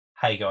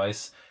Hey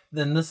guys,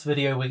 in this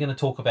video we're going to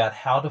talk about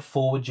how to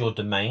forward your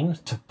domain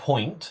to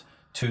point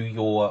to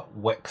your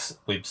Wix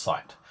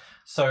website.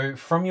 So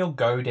from your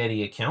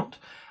GoDaddy account,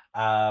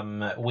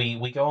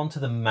 we go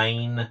onto the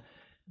main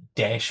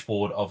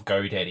dashboard of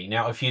GoDaddy.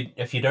 Now if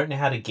you don't know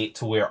how to get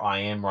to where I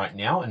am right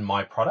now in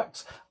my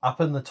products, up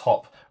in the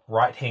top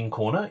right hand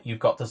corner you've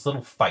got this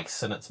little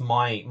face and it's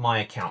my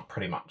account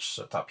pretty much.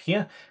 So it's up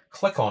here,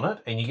 click on it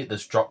and you get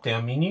this drop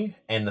down menu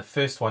and the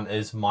first one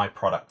is my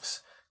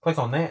products. Click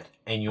on that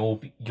and you'll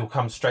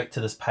come straight to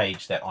this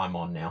page that I'm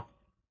on now.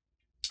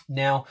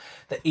 Now,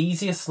 the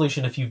easiest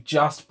solution, if you've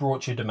just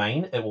brought your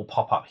domain, it will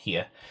pop up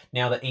here.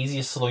 Now, the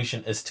easiest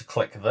solution is to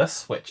click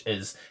this, which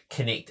is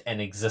connect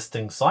an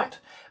existing site.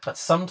 But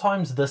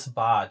sometimes this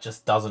bar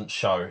just doesn't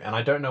show, and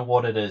I don't know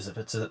what it is. If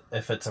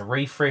it's a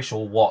refresh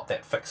or what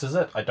that fixes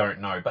it, I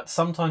don't know. But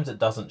sometimes it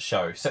doesn't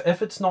show. So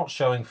if it's not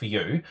showing for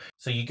you,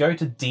 so you go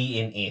to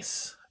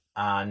DNS.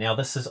 Now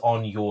this is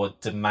on your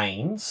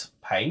domains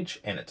page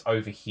and it's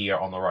over here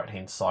on the right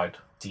hand side,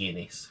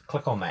 DNS.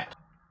 Click on that.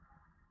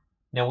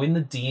 Now when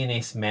the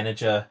DNS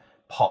manager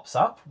pops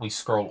up, we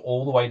scroll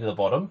all the way to the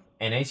bottom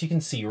and as you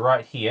can see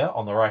right here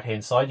on the right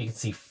hand side, you can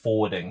see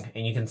forwarding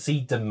and you can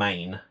see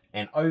domain,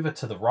 and over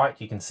to the right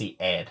you can see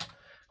add.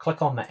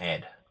 Click on the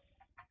add.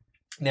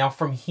 Now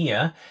from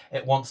here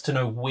it wants to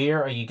know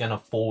where are you going to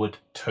forward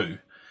to.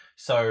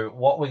 So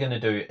what we're going to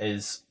do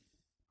is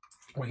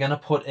we're going to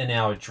put in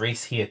our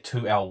address here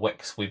to our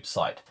Wix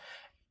website.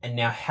 And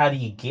now how do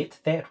you get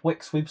that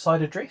Wix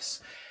website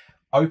address?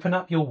 Open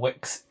up your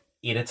Wix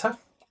editor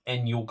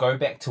and you'll go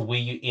back to where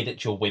you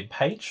edit your web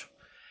page.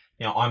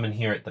 Now I'm in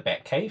here at the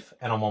Batcave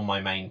and I'm on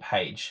my main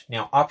page.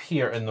 Now up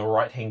here in the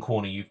right hand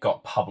corner you've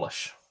got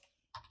publish.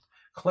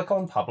 Click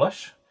on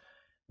publish,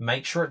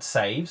 make sure it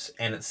saves,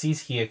 and it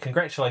says here,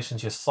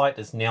 congratulations, your site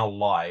is now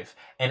live,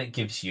 and it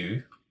gives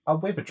you a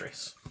web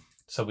address.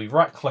 So we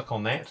right click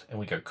on that and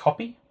we go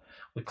copy.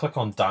 We click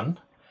on done,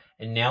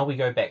 and now we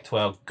go back to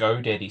our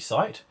GoDaddy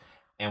site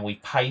and we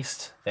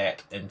paste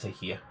that into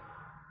here.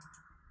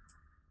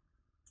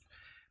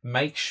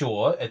 Make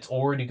sure it's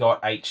already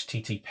got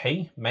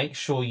HTTP. Make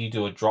sure you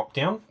do a drop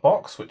down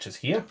box, which is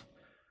here,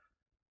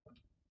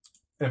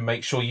 and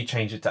make sure you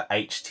change it to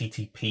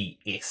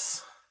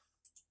HTTPS.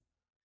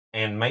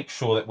 And make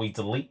sure that we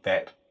delete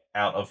that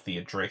out of the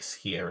address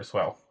here as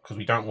well, because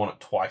we don't want it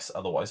twice,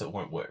 otherwise it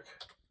won't work.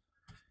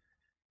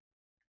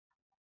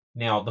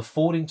 Now, the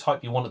forwarding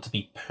type, you want it to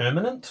be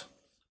permanent.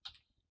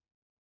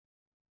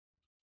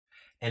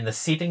 And the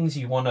settings,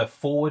 you want to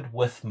forward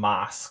with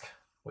mask,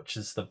 which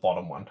is the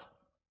bottom one.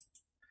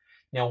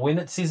 Now, when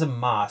it says a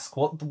mask,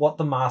 what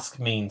the mask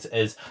means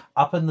is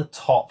up in the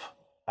top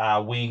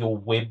where your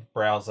web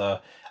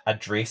browser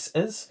address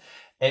is,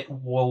 it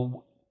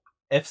will,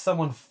 if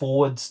someone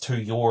forwards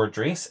to your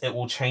address, it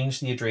will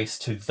change the address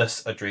to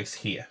this address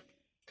here.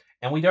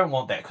 And we don't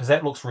want that because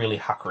that looks really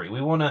huckery.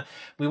 We want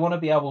to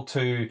be able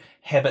to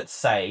have it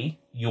say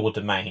your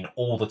domain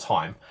all the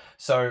time.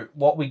 So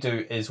what we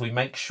do is we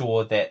make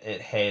sure that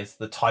it has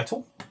the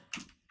title,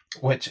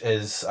 which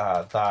is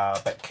the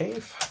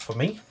Batcave for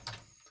me.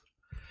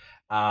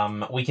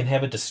 We can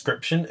have a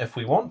description if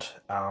we want,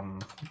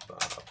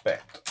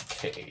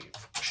 Batcave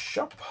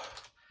shop,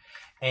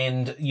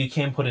 and you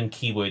can put in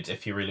keywords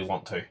if you really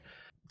want to.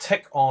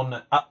 Tick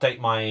on update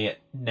my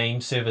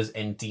name servers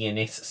and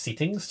DNS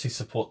settings to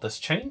support this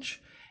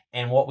change.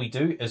 And what we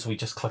do is we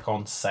just click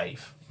on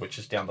save, which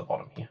is down the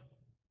bottom here.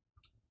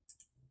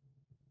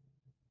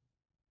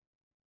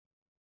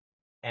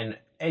 And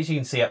as you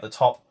can see at the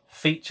top,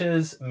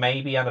 features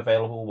may be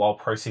unavailable while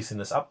processing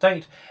this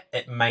update.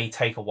 It may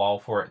take a while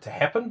for it to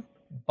happen,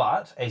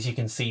 but as you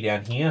can see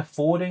down here,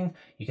 forwarding,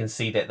 you can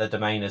see that the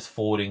domain is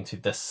forwarding to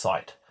this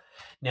site.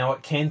 Now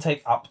it can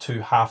take up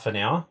to half an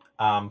hour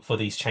for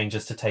these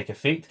changes to take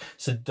effect.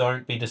 So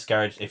don't be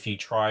discouraged if you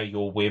try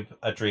your web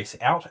address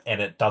out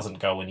and it doesn't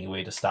go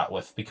anywhere to start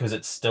with, because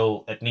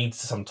it needs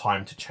some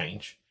time to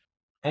change.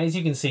 As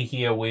you can see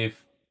here,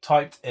 we've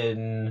typed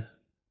in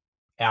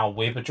our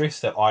web address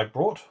that I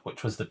brought,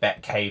 which was the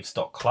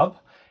batcaves.club.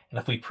 And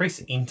if we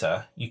press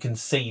enter, you can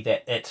see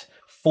that it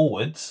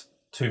forwards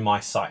to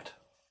my site.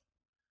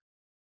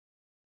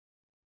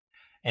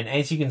 And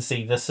as you can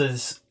see, this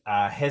is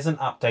hasn't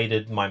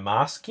updated my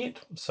mask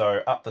yet.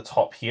 So up the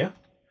top here,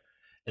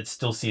 it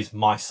still says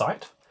my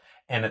site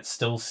and it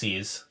still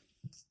says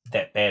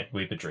that bad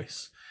web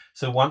address.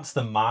 So once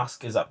the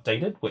mask is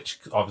updated, which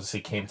obviously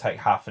can take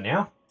half an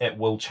hour, it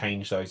will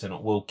change those and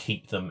it will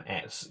keep them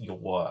as your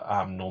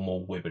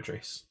normal web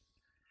address.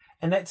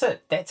 And that's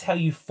it. That's how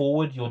you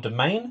forward your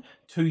domain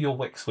to your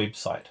Wix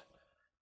website.